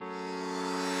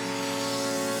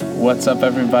What's up,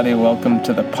 everybody? Welcome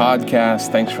to the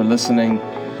podcast. Thanks for listening.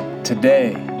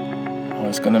 Today,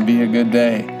 it's going to be a good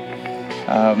day.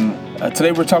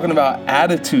 Today we're talking about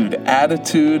attitude.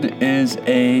 Attitude is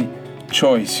a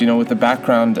choice. With the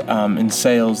background in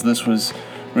sales, this was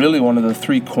really one of the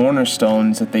three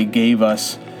cornerstones that they gave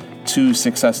us to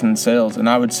success in sales. And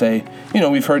I would say,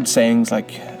 we've heard sayings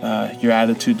like your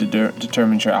attitude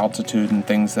determines your altitude and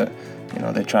things that,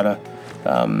 they try to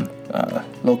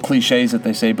little cliches that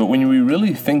they say, but when we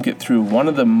really think it through, one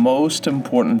of the most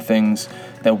important things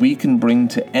that we can bring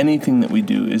to anything that we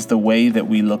do is the way that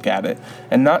we look at it,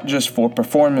 and not just for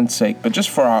performance sake, but just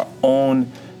for our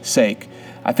own sake.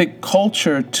 I think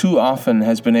culture too often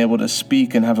has been able to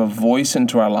speak and have a voice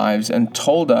into our lives and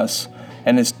told us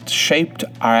and has shaped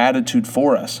our attitude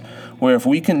for us, where if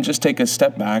we can just take a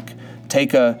step back,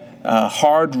 take a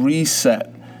hard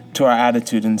reset to our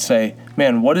attitude and say,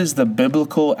 man, what is the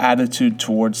biblical attitude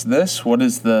towards this? What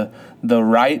is the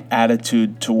right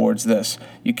attitude towards this?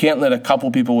 You can't let a couple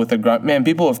people with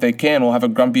people, if they can, will have a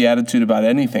grumpy attitude about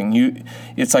anything.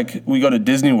 It's like we go to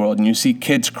Disney World and you see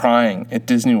kids crying at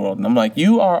Disney World. And I'm like,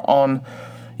 you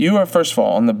are first of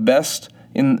all on the best,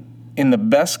 in the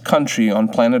best country on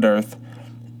planet Earth,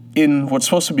 in what's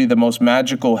supposed to be the most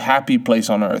magical, happy place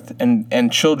on earth,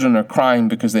 and children are crying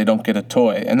because they don't get a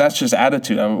toy. And that's just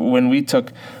attitude. When we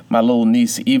took my little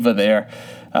niece Eva there,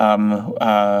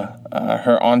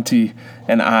 her auntie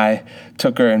and I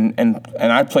took her, and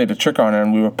I played a trick on her,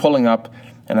 and we were pulling up,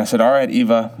 and I said, all right,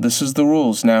 Eva, this is the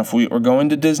rules. Now, if we're going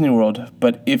to Disney World,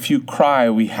 but if you cry,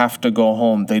 we have to go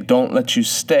home. They don't let you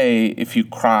stay if you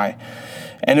cry.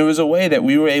 And it was a way that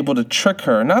we were able to trick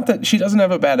her. Not that she doesn't have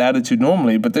a bad attitude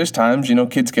normally, but there's times,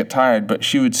 kids get tired, but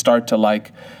she would start to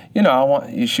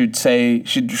she would say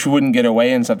she wouldn't get her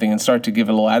way in something and start to give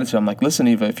a little attitude. I'm like, listen,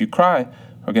 Eva, if you cry,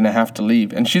 we're going to have to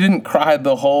leave. And she didn't cry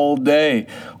the whole day,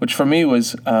 which for me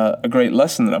was a great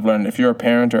lesson that I've learned. If you're a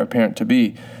parent or a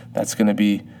parent-to-be, that's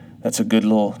a good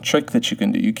little trick that you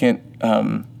can do. You can't...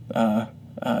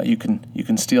 You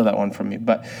can steal that one from me.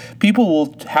 But people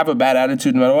will have a bad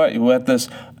attitude no matter what. You're at this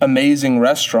amazing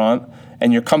restaurant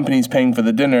and your company's paying for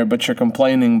the dinner, but you're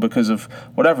complaining because of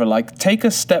whatever. Like, take a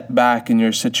step back in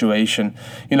your situation.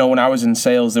 When I was in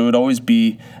sales, there's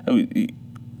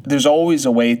always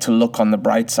a way to look on the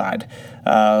bright side.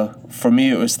 For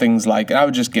me, it was things like, I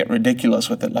would just get ridiculous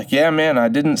with it. Like, yeah, man, I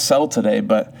didn't sell today,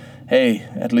 but hey,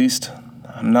 at least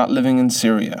I'm not living in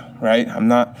Syria, right? I'm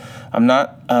not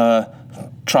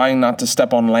trying not to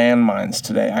step on landmines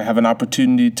today. I have an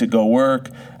opportunity to go work.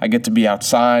 I get to be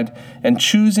outside, and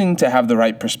choosing to have the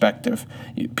right perspective.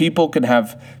 People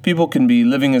can be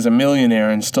living as a millionaire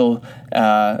and still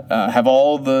have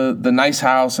all the nice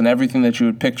house and everything that you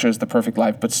would picture as the perfect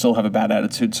life, but still have a bad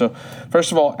attitude. So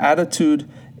first of all, attitude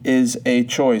is a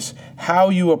choice. How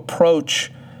you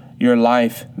approach your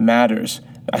life matters.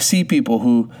 I see people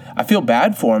who I feel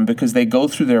bad for them because they go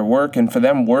through their work, and for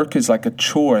them work is like a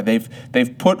chore. They've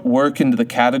put work into the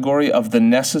category of the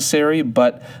necessary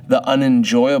but the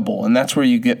unenjoyable, and that's where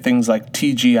you get things like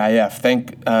TGIF.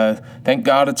 Thank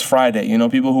God it's Friday.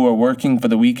 People who are working for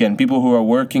the weekend, people who are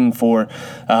working for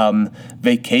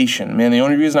vacation. Man, the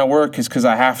only reason I work is because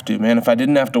I have to. Man, if I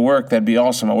didn't have to work, that'd be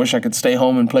awesome. I wish I could stay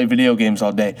home and play video games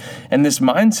all day. And this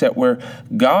mindset where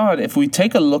God, if we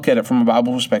take a look at it from a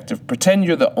Bible perspective, pretend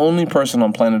you're the only person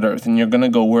on planet Earth and you're going to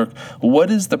go work. What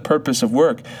is the purpose of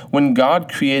work? When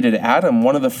God created Adam,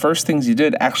 one of the first things he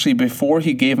did, actually before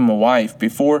he gave him a wife,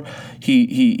 before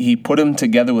he put him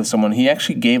together with someone, he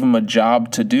actually gave him a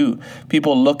job to do.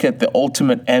 People look at the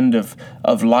ultimate end of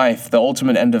life, the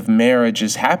ultimate end of marriage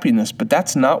is happiness, but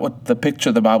that's not what the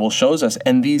picture the Bible shows us.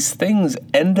 And these things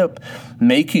end up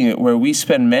making it where we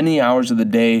spend many hours of the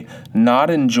day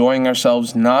not enjoying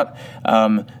ourselves, not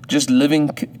just living,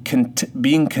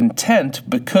 being content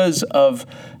because of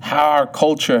how our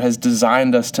culture has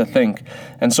designed us to think.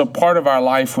 And so part of our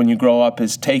life when you grow up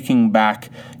is taking back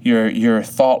your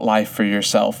thought life for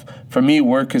yourself. For me,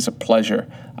 work is a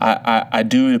pleasure. I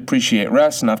do appreciate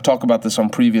rest, and I've talked about this on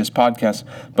previous podcasts,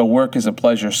 but work is a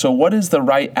pleasure. So what is the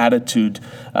right attitude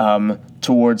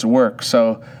towards work?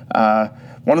 So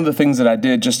one of the things that I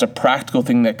did, just a practical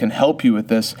thing that can help you with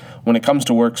this when it comes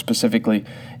to work specifically,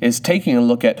 is taking a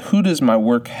look at who does my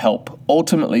work help.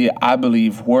 Ultimately, I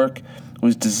believe work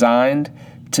was designed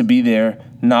to be there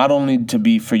not only to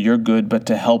be for your good, but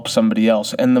to help somebody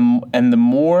else. And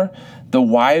the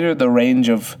wider the range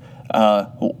of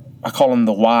I call them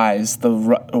the whys. The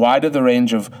wider the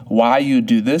range of why you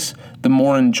do this, the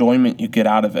more enjoyment you get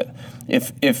out of it.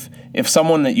 If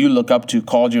someone that you look up to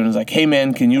called you and is like, hey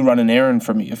man, can you run an errand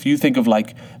for me? If you think of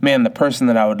like, man, the person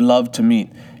that I would love to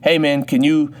meet, hey man, can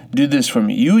you do this for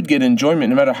me? You would get enjoyment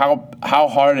no matter how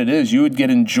hard it is. You would get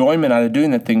enjoyment out of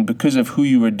doing that thing because of who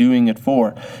you were doing it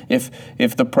for. If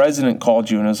the president called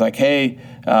you and was like, hey,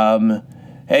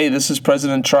 this is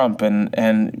President Trump,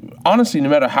 and honestly, no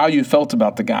matter how you felt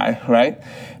about the guy, right?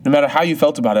 No matter how you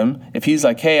felt about him, if he's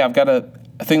like, hey, I've got a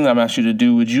thing that I'm asking you to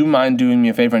do, would you mind doing me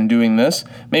a favor and doing this?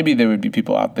 Maybe there would be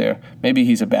people out there. Maybe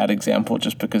he's a bad example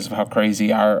just because of how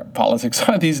crazy our politics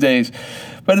are these days.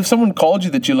 But if someone called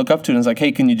you that you look up to and is like,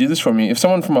 hey, can you do this for me? If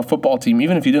someone from a football team,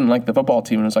 even if you didn't like the football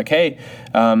team, and was like, hey,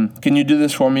 can you do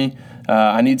this for me?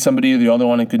 I need somebody, you're the other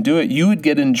one who can do it. You would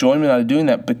get enjoyment out of doing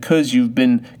that because you've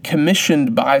been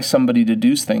commissioned by somebody to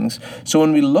do things. So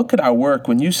when we look at our work,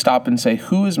 when you stop and say,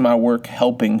 who is my work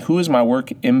helping? Who is my work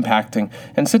impacting?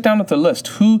 And sit down at the list.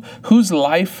 Whose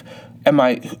life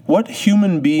what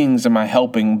human beings am I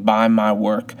helping by my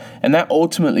work? And that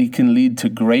ultimately can lead to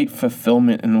great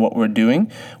fulfillment in what we're doing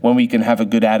when we can have a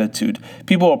good attitude.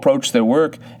 People approach their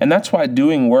work, and that's why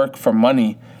doing work for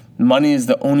money is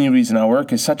the only reason I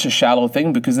work is such a shallow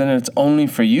thing, because then it's only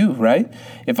for you, right?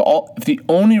 If the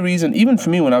only reason, even for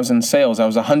me when I was in sales, I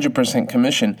was 100%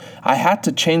 commission, I had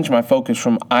to change my focus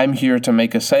from I'm here to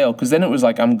make a sale, because then it was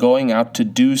like I'm going out to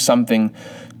do something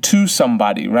to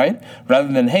somebody, right?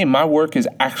 Rather than, hey, my work is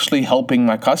actually helping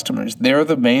my customers. They're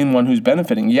the main one who's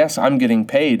benefiting. Yes, I'm getting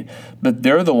paid, but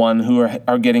they're the one who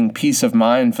are getting peace of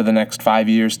mind for the next 5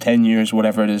 years, 10 years,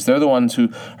 whatever it is. They're the ones who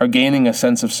are gaining a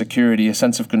sense of security, a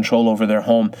sense of control over their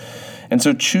home. And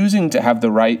so choosing to have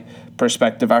the right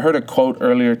perspective. I heard a quote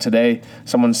earlier today.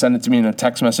 Someone sent it to me in a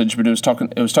text message, but it was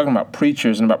talking about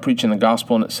preachers and about preaching the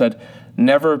gospel, and it said,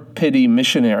 never pity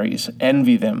missionaries,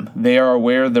 envy them. They are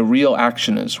where the real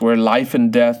action is, where life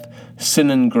and death, sin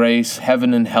and grace,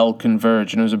 heaven and hell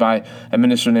converge. And it was by a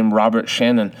minister named Robert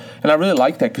Shannon. And I really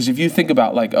like that, because if you think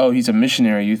about like, oh, he's a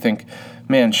missionary, you think,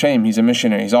 man, shame, he's a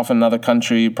missionary. He's off in another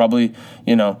country, probably,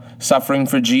 suffering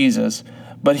for Jesus.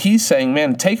 But he's saying,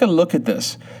 man, take a look at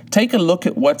this. Take a look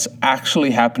at what's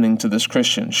actually happening to this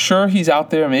Christian. Sure, he's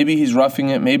out there. Maybe he's roughing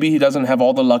it. Maybe he doesn't have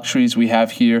all the luxuries we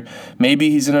have here.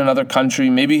 Maybe he's in another country.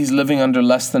 Maybe he's living under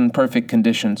less than perfect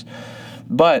conditions.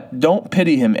 But don't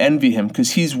pity him, envy him,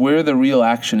 because he's where the real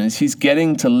action is. He's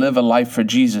getting to live a life for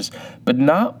Jesus. But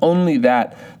not only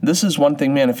that, this is one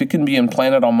thing, man, if it can be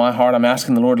implanted on my heart, I'm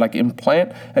asking the Lord, like,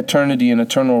 implant eternity and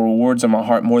eternal rewards on my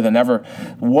heart more than ever.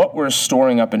 What we're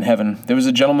storing up in heaven. There was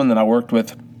a gentleman that I worked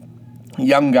with, a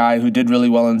young guy who did really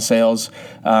well in sales.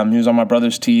 He was on my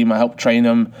brother's team. I helped train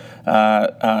him,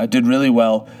 did really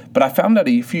well. But I found out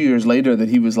a few years later that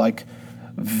he was like,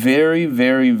 very,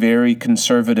 very, very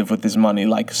conservative with his money,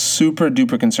 like super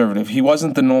duper conservative. He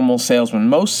wasn't the normal salesman.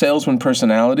 Most salesman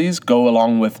personalities go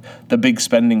along with the big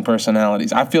spending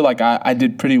personalities. I feel like I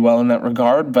did pretty well in that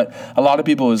regard, but a lot of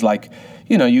people is like,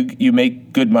 you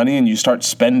make good money and you start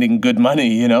spending good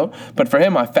money, But for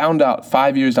him, I found out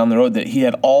 5 years down the road that he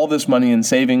had all this money in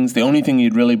savings. The only thing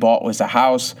he'd really bought was a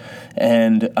house,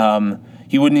 and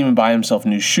he wouldn't even buy himself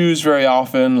new shoes very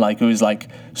often. Like, it was like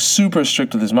super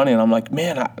strict with his money. And I'm like,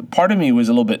 man, part of me was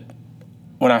a little bit,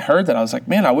 when I heard that, I was like,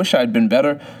 man, I wish I had been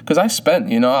better, because I spent,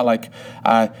 you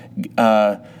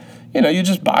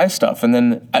just buy stuff. And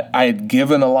then I had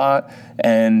given a lot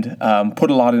and put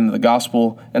a lot into the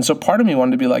gospel. And so part of me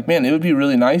wanted to be like, man, it would be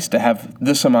really nice to have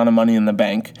this amount of money in the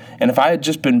bank. And if I had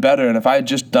just been better, and if I had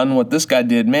just done what this guy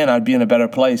did, man, I'd be in a better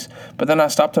place. But then I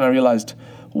stopped and I realized,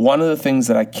 one of the things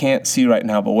that I can't see right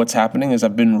now, but what's happening is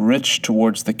I've been rich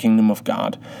towards the kingdom of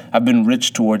God. I've been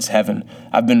rich towards heaven.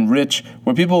 I've been rich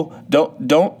where people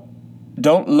don't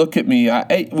look at me.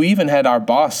 We even had our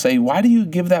boss say, "Why do you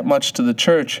give that much to the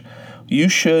church? You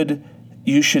should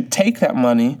take that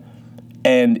money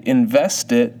and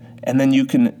invest it, and then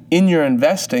in your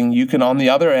investing, you can on the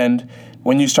other end,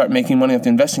 when you start making money off the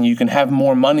investing, you can have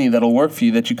more money that'll work for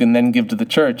you that you can then give to the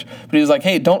church." But he was like,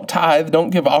 hey, don't tithe, don't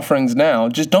give offerings now.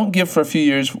 Just don't give for a few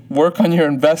years. Work on your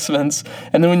investments.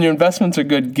 And then when your investments are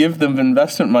good, give them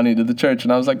investment money to the church.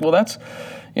 And I was like, well,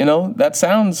 that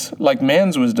sounds like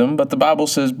man's wisdom, but the Bible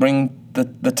says bring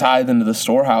the tithe into the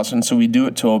storehouse. And so we do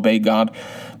it to obey God.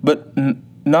 But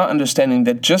not understanding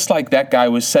that just like that guy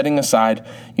was setting aside,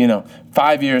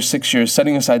 5 years, 6 years,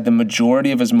 setting aside the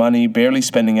majority of his money, barely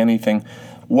spending anything,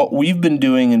 what we've been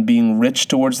doing in being rich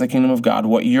towards the kingdom of God,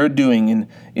 what you're doing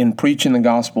in preaching the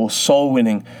gospel, soul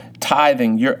winning,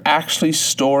 tithing, you're actually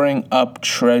storing up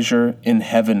treasure in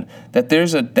heaven.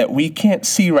 That we can't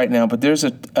see right now, but there's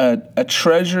a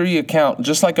treasury account,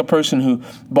 just like a person who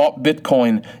bought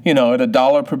Bitcoin, at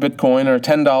 $1 per Bitcoin or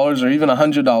 $10 or even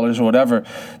 $100 or whatever.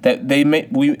 That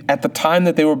we at the time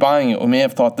that they were buying it, we may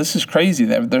have thought this is crazy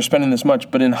that they're spending this much.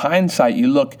 But in hindsight, you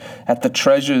look at the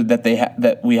treasure that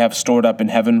that we have stored up in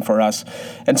heaven for us,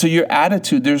 and so your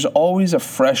attitude. There's always a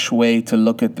fresh way to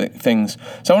look at things.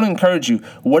 So I want to encourage you.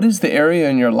 What is the area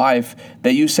in your life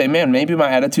that you say, man, maybe my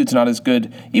attitude's not as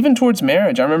good, even towards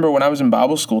marriage? I remember when I was in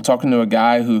Bible school talking to a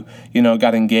guy who,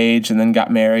 got engaged and then got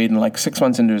married, and like 6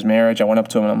 months into his marriage, I went up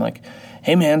to him and I'm like,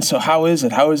 hey man, so how is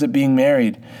it? How is it being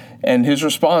married? And his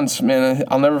response, man,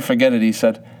 I'll never forget it. He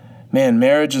said, man,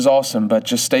 marriage is awesome, but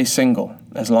just stay single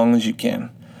as long as you can.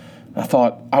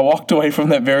 I walked away from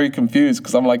that very confused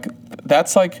because I'm like,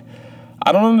 that's like,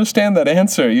 I don't understand that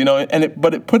answer,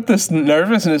 but it put this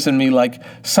nervousness in me, like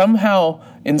somehow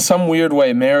in some weird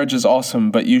way, marriage is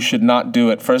awesome, but you should not do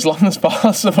it for as long as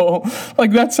possible.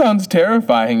 Like that sounds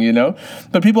terrifying,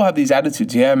 but people have these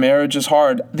attitudes. Yeah, marriage is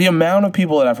hard. The amount of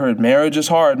people that I've heard, marriage is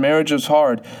hard, marriage is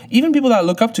hard. Even people that I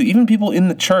look up to, even people in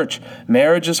the church,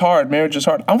 marriage is hard, marriage is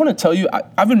hard. I want to tell you,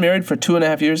 I've been married for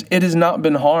 2.5 years. It has not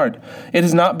been hard. It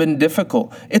has not been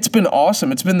difficult. It's been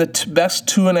awesome. It's been the best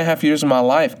 2.5 years of my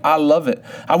life. I love it.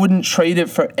 I wouldn't trade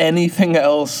it for anything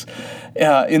else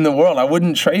in the world. I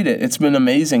wouldn't trade it. It's been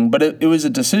amazing. But it was a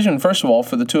decision, first of all,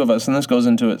 for the two of us, and this goes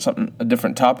into a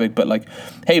different topic, but like,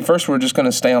 hey, first we're just going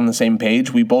to stay on the same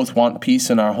page. We both want peace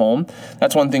in our home.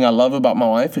 That's one thing I love about my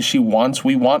wife is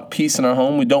we want peace in our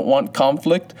home. We don't want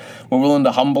conflict. We're willing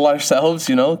to humble ourselves,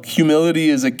 Humility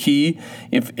is a key.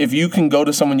 If you can go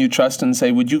to someone you trust and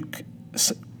say,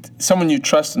 someone you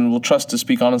trust and will trust to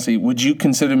speak honestly, would you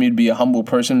consider me to be a humble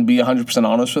person, be 100%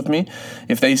 honest with me?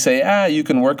 If they say, you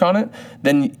can work on it,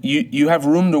 then you have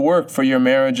room to work for your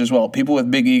marriage as well. People with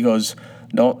big egos,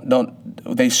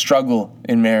 they struggle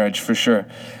in marriage for sure.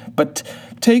 But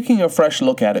taking a fresh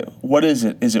look at it, what is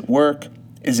it? Is it work?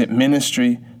 Is it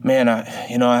ministry? Man, I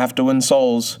have to win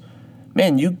souls.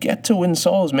 Man, you get to win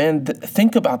souls, man.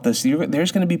 Think about this.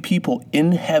 There's going to be people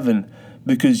in heaven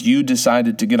because you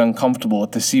decided to get uncomfortable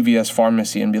at the CVS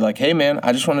pharmacy and be like, hey man,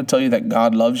 I just want to tell you that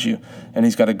God loves you and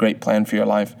he's got a great plan for your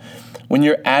life. When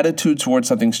your attitude towards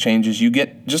something changes, you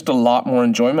get just a lot more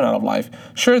enjoyment out of life.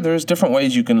 Sure, there's different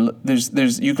ways you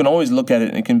can always look at it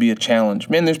and it can be a challenge.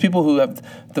 Man, there's people who have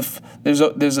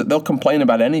they'll complain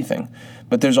about anything,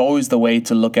 but there's always the way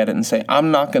to look at it and say, I'm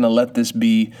not going to let this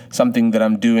be something that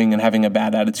I'm doing and having a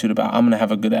bad attitude about. I'm going to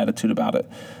have a good attitude about it.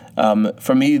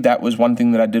 For me, that was one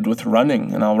thing that I did with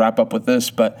running, and I'll wrap up with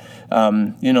this. But,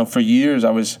 for years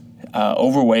I was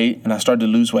overweight, and I started to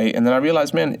lose weight. And then I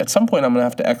realized, man, at some point I'm going to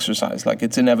have to exercise. Like,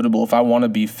 it's inevitable. If I want to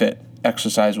be fit,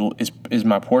 exercise is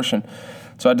my portion.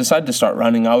 So I decided to start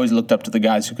running. I always looked up to the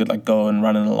guys who could go and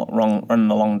run in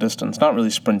a long distance. Not really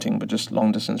sprinting, but just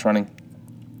long distance running.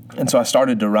 And so I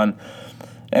started to run.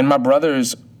 And my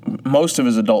brother's most of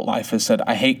his adult life has said,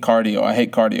 I hate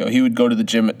cardio. He would go to the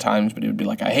gym at times, but he would be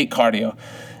like, I hate cardio.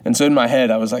 And so in my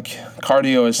head, I was like,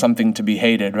 cardio is something to be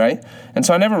hated, right? And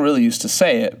so I never really used to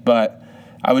say it, but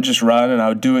I would just run and I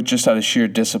would do it just out of sheer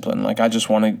discipline. Like, this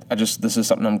is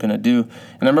something I'm going to do.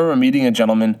 And I remember meeting a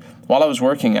gentleman while I was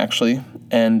working, actually,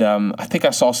 and I think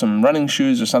I saw some running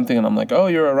shoes or something, and I'm like, oh,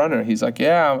 you're a runner? He's like,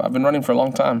 yeah, I've been running for a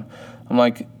long time. I'm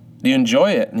like, do you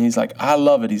enjoy it? And he's like, I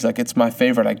love it. He's like, it's my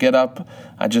favorite. I get up,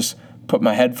 I just put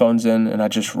my headphones in, and I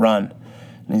just run.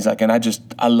 And he's like,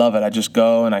 I love it. I just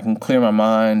go, and I can clear my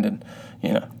mind, and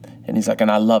he's like,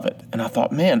 and I love it. And I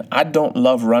thought, man, I don't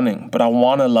love running, but I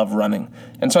want to love running.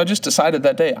 And so I just decided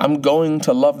that day, I'm going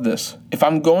to love this. If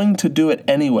I'm going to do it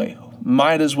anyway,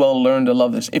 might as well learn to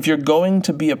love this. If you're going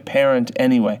to be a parent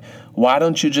anyway, why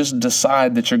don't you just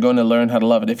decide that you're going to learn how to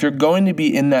love it? If you're going to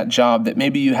be in that job that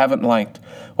maybe you haven't liked,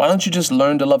 why don't you just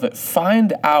learn to love it?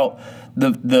 Find out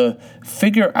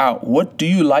figure out, what do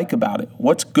you like about it?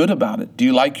 What's good about it? Do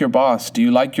you like your boss? Do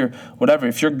you like your whatever?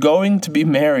 If you're going to be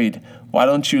married, why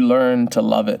don't you learn to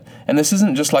love it? And this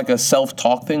isn't just like a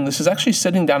self-talk thing. This is actually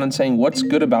sitting down and saying, what's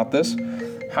good about this?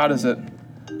 How does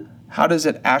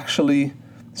it actually,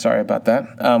 sorry about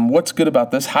that. What's good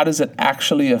about this? How does it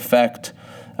actually affect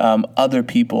other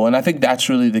people? And I think that's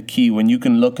really the key, when you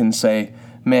can look and say,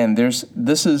 man, this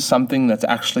is something that's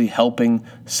actually helping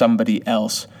somebody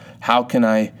else. How can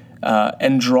I,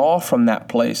 and draw from that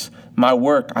place. My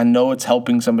work, I know it's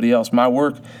helping somebody else. My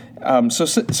work,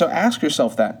 so ask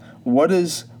yourself that. What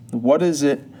is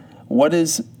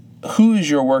who is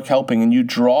your work helping? And you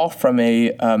draw from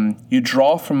a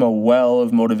well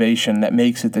of motivation that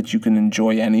makes it that you can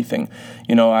enjoy anything.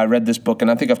 I read this book, and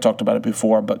I think I've talked about it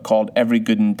before, but called Every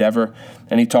Good Endeavor.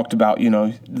 And he talked about,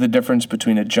 the difference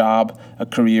between a job, a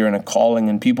career, and a calling,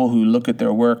 and people who look at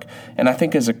their work. And I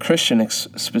think as a Christian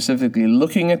specifically,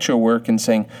 looking at your work and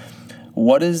saying,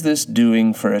 what is this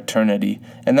doing for eternity?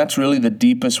 And that's really the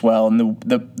deepest well and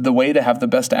the way to have the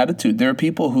best attitude. There are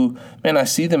people who, man, I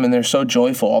see them and they're so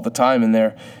joyful all the time and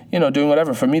they're, doing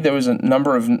whatever. For me, there was a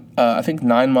number of, I think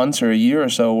 9 months or a year or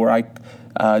so where I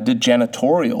did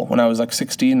janitorial when I was like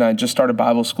 16. I just started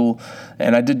Bible school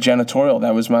and I did janitorial.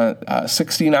 That was my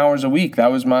 16 hours a week.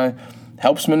 That was my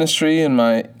helps ministry and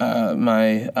my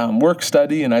work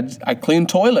study, and I cleaned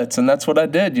toilets, and that's what I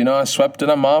did. I swept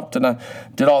and I mopped and I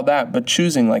did all that. But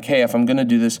choosing like, hey, if I'm going to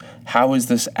do this, how is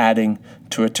this adding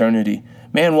to eternity?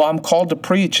 Man, well, I'm called to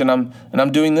preach, and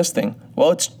I'm doing this thing.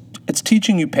 Well, it's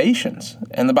teaching you patience,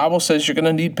 and the Bible says you're going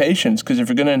to need patience because if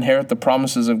you're going to inherit the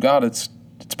promises of God, it's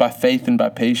by faith and by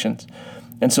patience.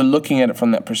 And so, looking at it from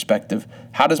that perspective,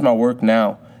 how does my work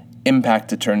now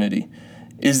impact eternity?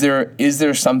 Is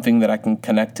there something that I can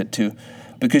connect it to?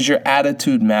 Because your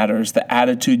attitude matters, the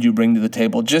attitude you bring to the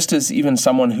table. Just as even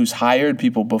someone who's hired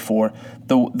people before,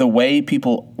 the way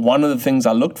people, one of the things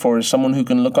I look for is someone who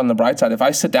can look on the bright side. If I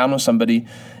sit down with somebody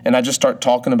and I just start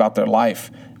talking about their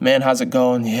life, man, how's it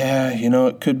going? Yeah,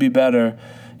 it could be better.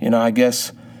 I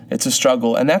guess it's a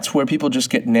struggle. And that's where people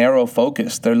just get narrow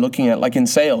focused. They're looking at, like in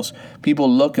sales, people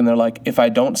look and they're like, if I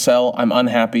don't sell, I'm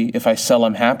unhappy. If I sell,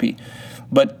 I'm happy.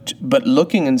 But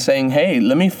looking and saying, hey,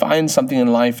 let me find something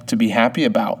in life to be happy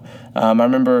about. I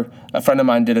remember a friend of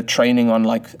mine did a training on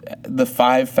like the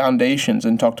 5 foundations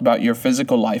and talked about your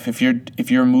physical life. If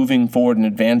you're moving forward and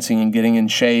advancing and getting in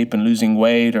shape and losing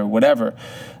weight or whatever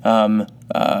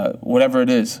it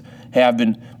is. Hey, I've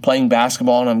been playing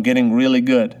basketball and I'm getting really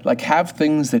good. Like, have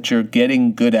things that you're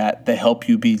getting good at that help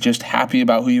you be just happy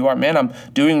about who you are. Man, I'm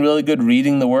doing really good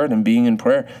reading the Word and being in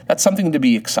prayer. That's something to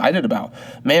be excited about.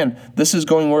 Man, this is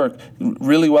going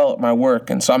really well at my work,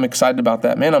 and so I'm excited about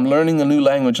that. Man, I'm learning a new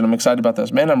language and I'm excited about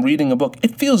this. Man, I'm reading a book.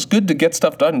 It feels good to get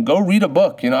stuff done. Go read a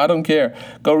book. I don't care.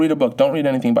 Go read a book. Don't read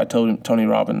anything by Tony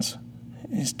Robbins.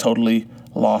 He's totally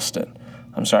lost it.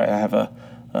 I'm sorry, I have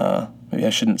maybe I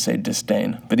shouldn't say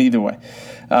disdain, but either way,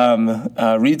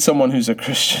 read someone who's a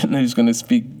Christian who's going to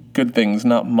speak good things,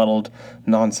 not muddled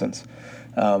nonsense.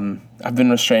 I've been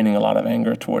restraining a lot of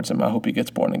anger towards him. I hope he gets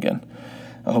born again.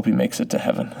 I hope he makes it to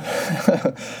heaven.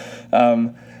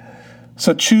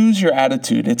 So choose your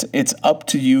attitude. It's up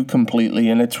to you completely,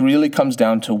 and it really comes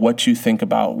down to what you think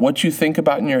about. What you think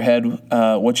about in your head,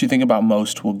 what you think about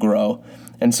most will grow.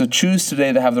 And so choose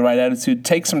today to have the right attitude.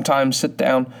 Take some time, sit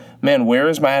down. Man, where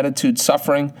is my attitude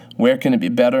suffering? Where can it be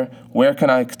better? Where can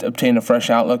I obtain a fresh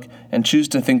outlook? And choose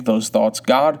to think those thoughts.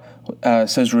 God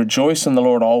says, rejoice in the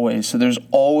Lord always. So there's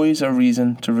always a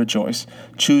reason to rejoice.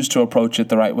 Choose to approach it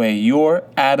the right way. Your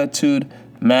attitude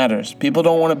matters. People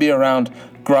don't want to be around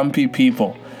grumpy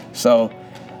people. So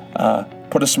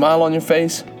put a smile on your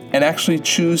face and actually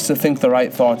choose to think the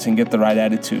right thoughts and get the right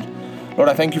attitude. Lord,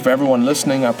 I thank you for everyone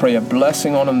listening. I pray a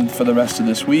blessing on them for the rest of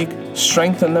this week.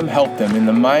 Strengthen them, help them in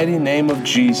the mighty name of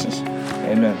Jesus.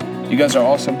 Amen. You guys are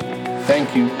awesome.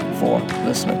 Thank you for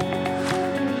listening.